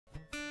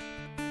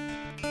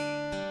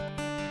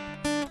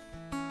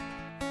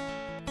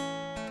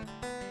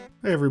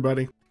Hey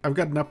everybody, I've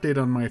got an update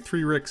on my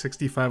 3-RIC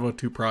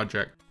 6502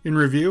 project. In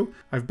review,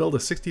 I've built a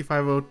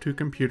 6502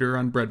 computer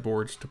on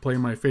breadboards to play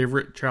my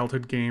favorite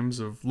childhood games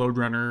of Lode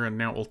Runner and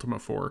now Ultima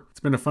 4. It's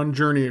been a fun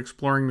journey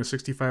exploring the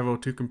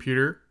 6502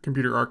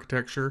 computer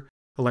architecture,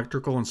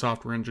 electrical, and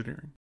software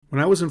engineering. When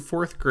I was in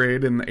 4th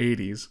grade in the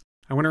 80s,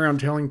 I went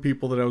around telling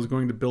people that I was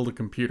going to build a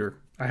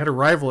computer. I had a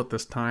rival at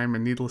this time,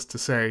 and needless to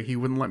say, he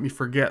wouldn't let me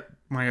forget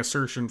my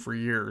assertion for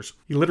years.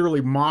 He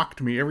literally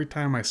mocked me every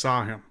time I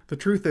saw him. The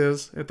truth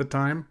is, at the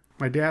time,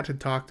 my dad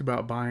had talked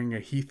about buying a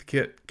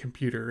Heathkit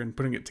computer and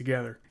putting it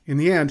together. In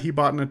the end, he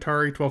bought an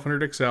Atari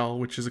 1200 XL,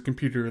 which is a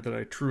computer that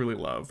I truly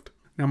loved.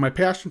 Now, my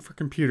passion for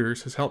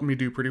computers has helped me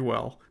do pretty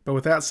well, but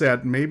with that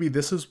said, maybe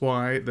this is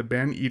why the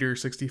Ben Eater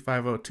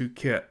 6502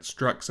 kit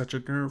struck such a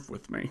nerve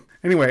with me.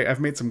 Anyway, I've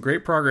made some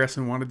great progress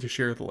and wanted to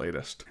share the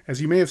latest. As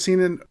you may have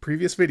seen in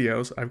previous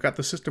videos, I've got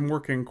the system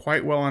working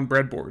quite well on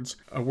breadboards,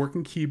 a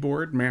working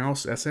keyboard,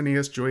 mouse,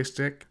 SNES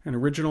joystick, an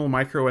original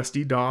micro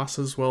SD DOS,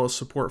 as well as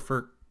support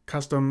for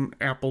custom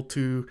Apple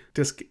II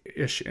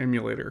disk-ish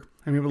emulator.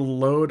 I'm able to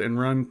load and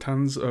run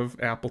tons of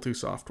Apple II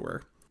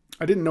software.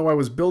 I didn't know I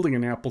was building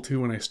an Apple II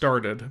when I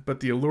started, but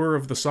the allure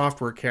of the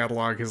software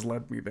catalog has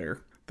led me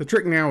there. The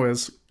trick now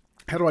is,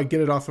 how do I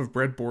get it off of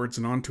breadboards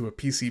and onto a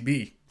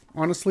PCB?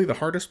 Honestly, the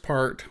hardest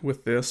part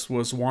with this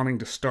was wanting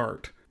to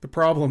start. The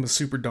problem is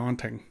super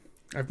daunting.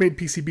 I've made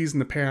PCBs in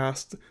the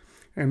past,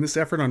 and this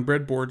effort on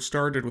breadboard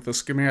started with a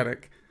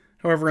schematic.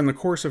 However, in the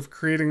course of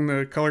creating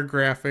the color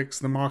graphics,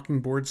 the mocking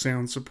board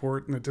sound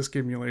support, and the disk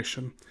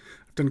emulation,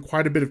 I've done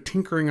quite a bit of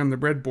tinkering on the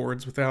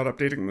breadboards without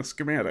updating the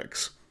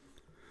schematics.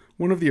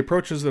 One of the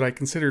approaches that I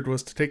considered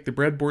was to take the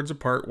breadboards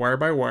apart wire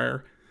by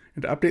wire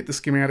and to update the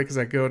schematic as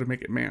I go to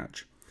make it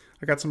match.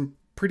 I got some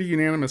pretty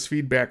unanimous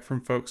feedback from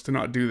folks to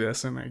not do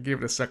this, and I gave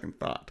it a second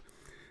thought.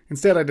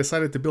 Instead, I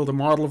decided to build a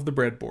model of the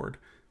breadboard.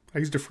 I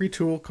used a free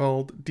tool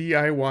called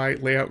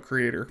DIY Layout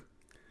Creator.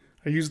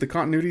 I used the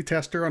continuity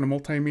tester on a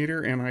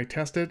multimeter, and I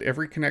tested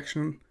every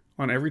connection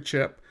on every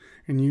chip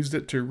and used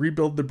it to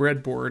rebuild the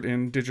breadboard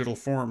in digital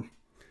form.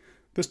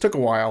 This took a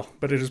while,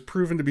 but it has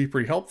proven to be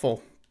pretty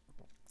helpful.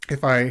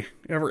 If I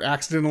ever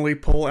accidentally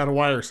pull out a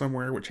wire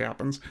somewhere, which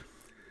happens,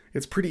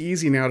 it's pretty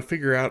easy now to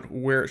figure out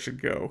where it should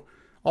go.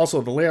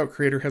 Also, the Layout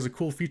Creator has a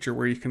cool feature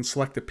where you can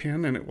select a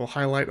pin and it will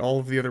highlight all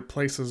of the other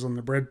places on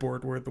the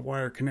breadboard where the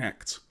wire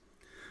connects.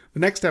 The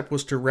next step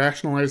was to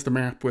rationalize the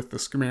map with the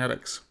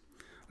schematics.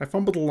 I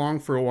fumbled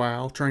along for a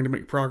while trying to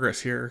make progress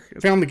here. I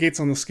found the gates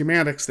on the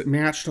schematics that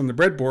matched on the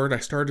breadboard. I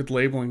started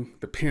labeling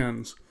the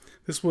pins.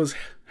 This was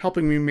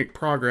helping me make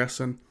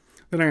progress, and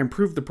then I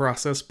improved the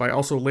process by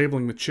also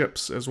labeling the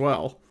chips as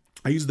well.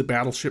 I used the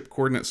Battleship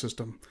coordinate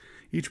system.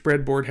 Each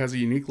breadboard has a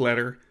unique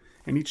letter,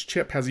 and each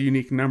chip has a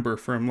unique number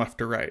from left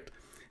to right.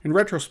 In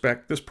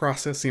retrospect, this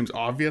process seems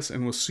obvious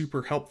and was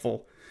super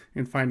helpful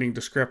in finding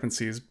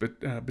discrepancies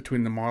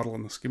between the model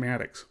and the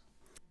schematics.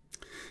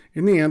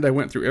 In the end, I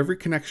went through every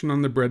connection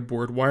on the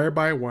breadboard wire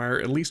by wire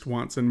at least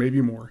once and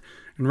maybe more,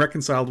 and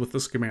reconciled with the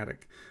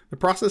schematic. The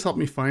process helped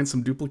me find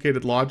some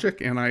duplicated logic,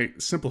 and I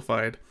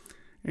simplified,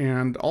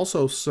 and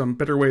also some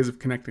better ways of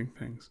connecting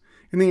things.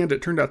 In the end,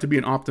 it turned out to be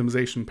an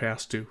optimization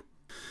pass too.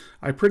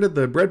 I printed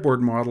the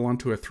breadboard model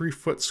onto a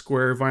 3-foot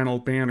square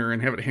vinyl banner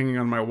and have it hanging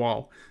on my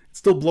wall. It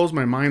still blows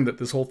my mind that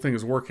this whole thing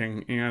is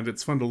working, and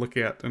it's fun to look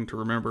at and to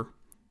remember.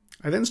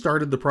 I then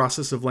started the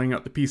process of laying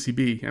out the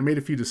PCB. I made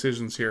a few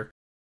decisions here.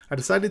 I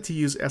decided to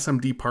use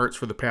SMD parts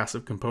for the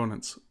passive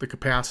components, the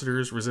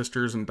capacitors,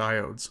 resistors, and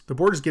diodes. The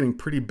board is getting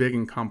pretty big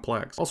and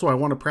complex. Also, I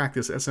want to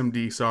practice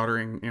SMD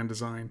soldering and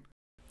design.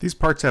 These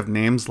parts have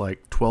names like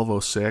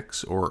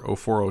 1206 or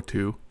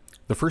 0402.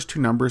 The first two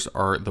numbers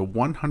are the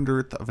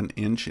 1/100th of an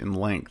inch in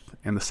length,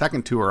 and the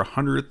second two are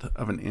 100th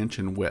of an inch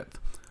in width.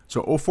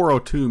 So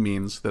 0402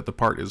 means that the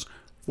part is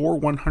 4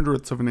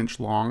 100ths of an inch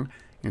long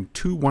and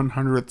 2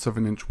 100ths of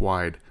an inch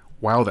wide.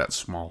 Wow, that's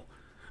small.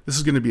 This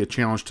is going to be a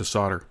challenge to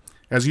solder.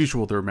 As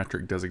usual, there are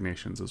metric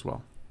designations as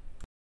well.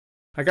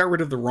 I got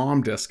rid of the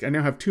ROM disk. I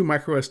now have 2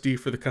 microSD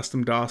for the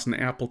custom DOS and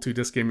the Apple II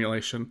disk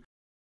emulation.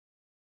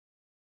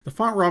 The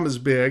font ROM is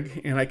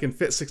big, and I can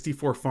fit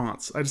 64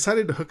 fonts. I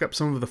decided to hook up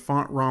some of the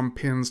font ROM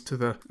pins to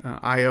the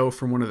I.O.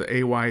 from one of the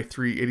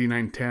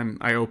AY38910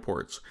 I.O.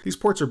 ports. These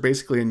ports are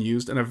basically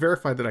unused, and I've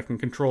verified that I can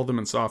control them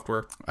in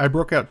software. I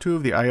broke out 2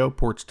 of the I.O.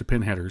 ports to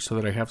pin headers so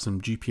that I have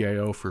some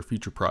GPIO for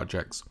future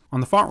projects. On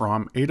the font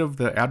ROM, 8 of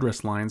the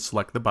address lines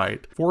select the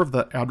byte, 4 of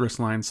the address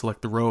lines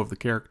select the row of the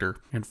character,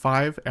 and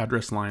 5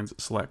 address lines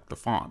select the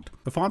font.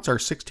 The fonts are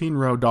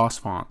 16-row DOS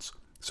fonts.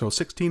 So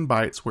 16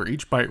 bytes where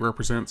each byte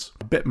represents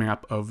a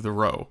bitmap of the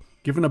row.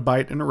 Given a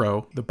byte and a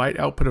row, the byte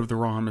output of the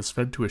ROM is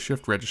fed to a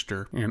shift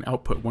register and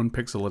output 1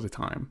 pixel at a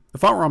time. The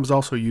font ROM is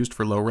also used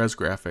for low-res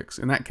graphics.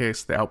 In that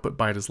case, the output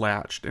byte is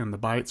latched and the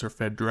bytes are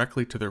fed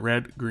directly to the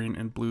red, green,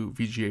 and blue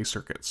VGA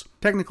circuits.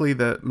 Technically,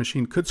 the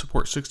machine could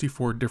support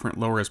 64 different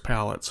low-res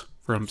palettes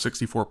from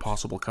 64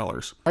 possible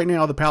colors. Right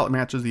now, the palette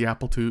matches the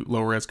Apple II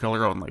low-res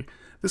color only.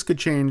 This could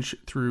change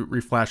through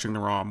reflashing the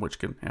ROM, which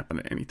can happen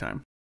at any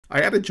time. I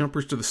added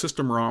jumpers to the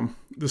system ROM.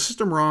 The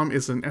system ROM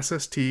is an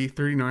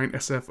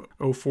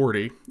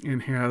SST39SF040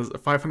 and has a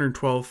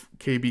 512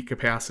 KB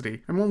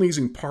capacity. I'm only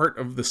using part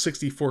of the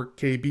 64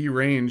 KB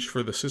range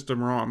for the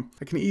system ROM.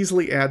 I can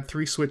easily add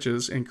 3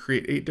 switches and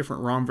create 8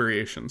 different ROM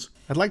variations.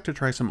 I'd like to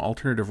try some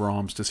alternative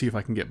ROMs to see if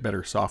I can get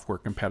better software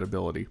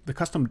compatibility. The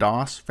custom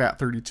DOS,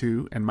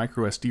 FAT32, and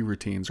microSD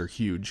routines are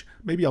huge.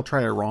 Maybe I'll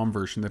try a ROM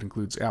version that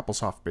includes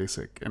AppleSoft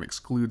BASIC and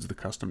excludes the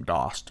custom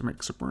DOS to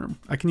make some room.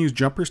 I can use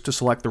jumpers to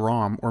select the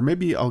ROM, or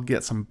maybe I'll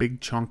get some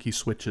big chunky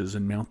switches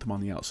and mount them on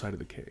the outside of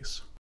the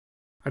case.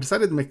 I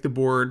decided to make the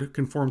board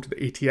conform to the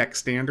ATX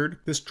standard.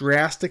 This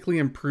drastically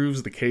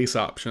improves the case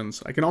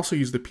options. I can also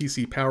use the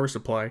PC power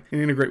supply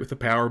and integrate with the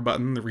power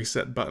button, the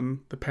reset button,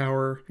 the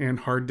power,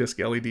 and hard disk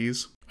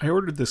LEDs. I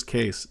ordered this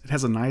case. It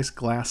has a nice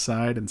glass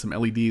side and some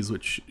LEDs,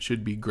 which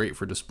should be great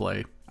for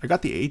display. I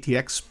got the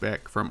ATX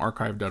spec from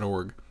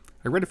archive.org.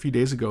 I read a few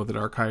days ago that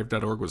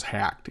archive.org was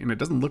hacked, and it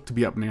doesn't look to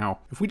be up now.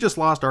 If we just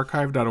lost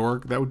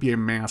archive.org, that would be a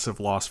massive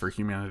loss for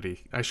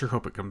humanity. I sure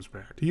hope it comes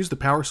back. To use the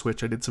power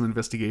switch, I did some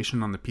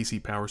investigation on the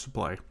PC power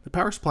supply. The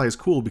power supply is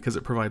cool because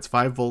it provides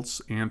 5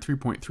 volts and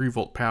 3.3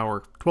 volt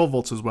power, 12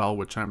 volts as well,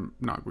 which I'm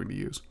not going to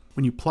use.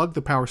 When you plug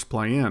the power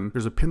supply in,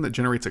 there's a pin that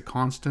generates a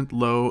constant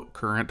low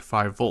current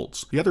 5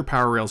 volts. The other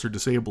power rails are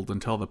disabled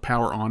until the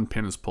power on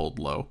pin is pulled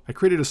low. I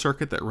created a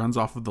circuit that runs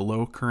off of the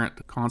low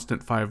current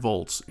constant 5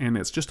 volts, and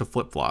it's just a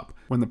flip-flop.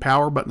 When the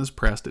power button is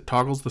pressed, it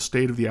toggles the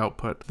state of the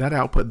output. That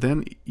output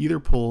then either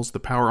pulls the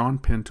power on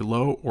pin to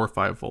low or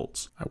 5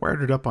 volts. I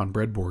wired it up on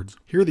breadboards.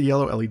 Here the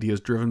yellow LED is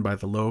driven by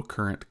the low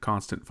current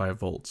constant 5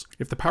 volts.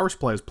 If the power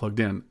supply is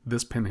plugged in,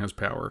 this pin has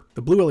power.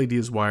 The blue LED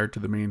is wired to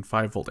the main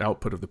 5 volt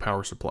output of the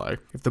power supply.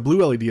 If the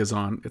blue LED is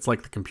on, it's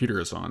like the computer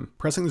is on.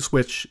 Pressing the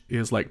switch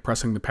is like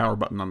pressing the power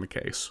button on the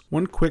case.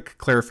 One quick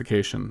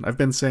clarification. I've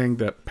been saying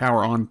that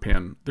power on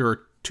pin. There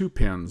are 2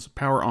 pins,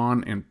 power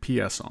on and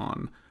PS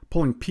on.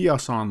 Pulling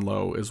PS on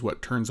low is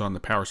what turns on the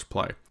power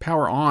supply.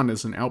 Power on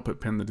is an output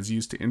pin that is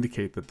used to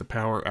indicate that the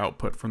power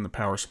output from the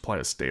power supply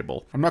is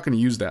stable. I'm not going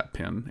to use that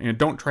pin, and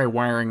don't try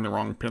wiring the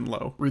wrong pin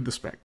low. Read the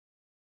spec.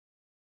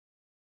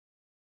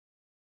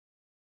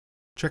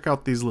 Check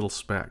out these little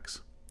specs.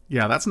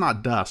 Yeah, that's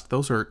not dust.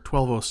 Those are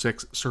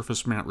 1206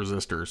 surface mount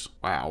resistors.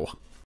 Wow.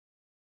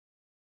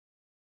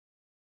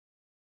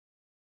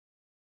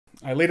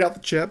 I laid out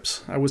the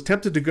chips. I was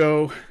tempted to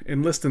go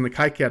enlist in the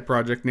KiCad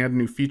project and add a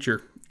new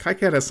feature.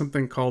 KiCad has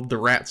something called the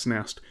rat's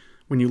nest.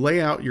 When you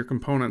lay out your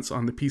components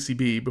on the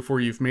PCB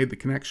before you've made the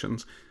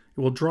connections,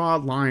 it will draw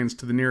lines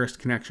to the nearest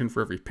connection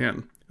for every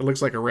pin. It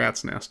looks like a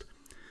rat's nest.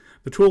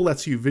 The tool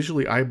lets you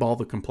visually eyeball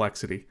the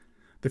complexity.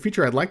 The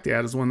feature I'd like to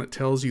add is one that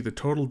tells you the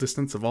total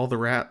distance of all the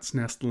rat's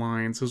nest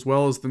lines, as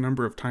well as the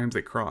number of times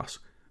they cross.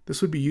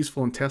 This would be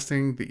useful in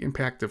testing the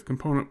impact of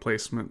component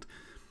placement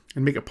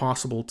and make it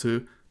possible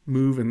to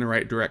move in the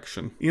right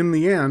direction. In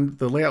the end,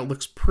 the layout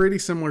looks pretty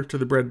similar to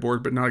the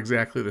breadboard, but not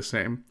exactly the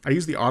same. I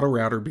use the auto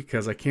router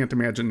because I can't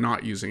imagine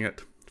not using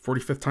it.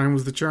 45th time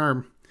was the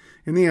charm.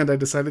 In the end, I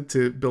decided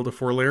to build a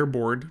 4-layer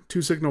board,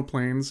 2 signal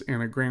planes,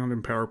 and a ground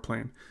and power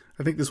plane.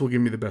 I think this will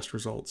give me the best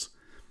results.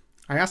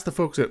 I asked the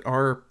folks at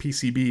our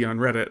PCB on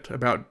Reddit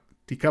about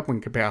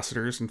decoupling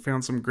capacitors and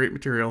found some great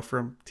material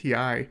from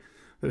TI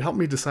that helped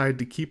me decide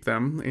to keep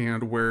them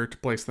and where to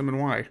place them and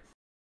why.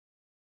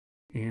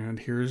 And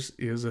here's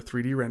a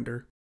 3D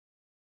render.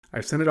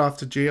 I've sent it off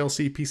to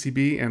JLC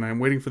PCB and I'm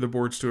waiting for the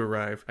boards to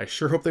arrive. I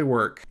sure hope they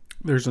work.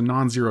 There's a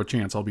non-zero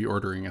chance I'll be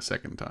ordering a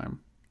second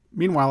time.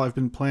 Meanwhile, I've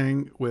been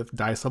playing with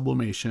dye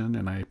sublimation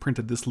and I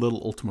printed this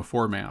little Ultima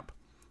 4 map.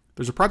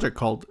 There's a project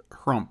called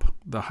HRUMP,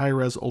 the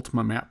High-Res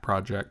Ultima Map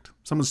Project.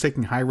 Someone's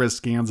taking high-res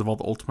scans of all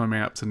the Ultima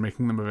maps and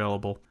making them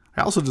available.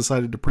 I also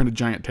decided to print a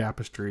giant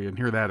tapestry, and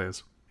here that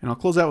is. And I'll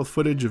close out with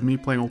footage of me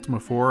playing Ultima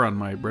 4 on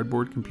my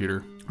breadboard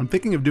computer. I'm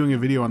thinking of doing a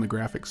video on the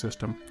graphics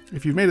system.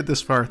 If you've made it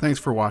this far, thanks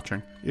for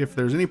watching. If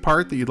there's any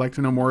part that you'd like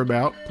to know more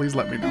about, please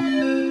let me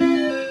know.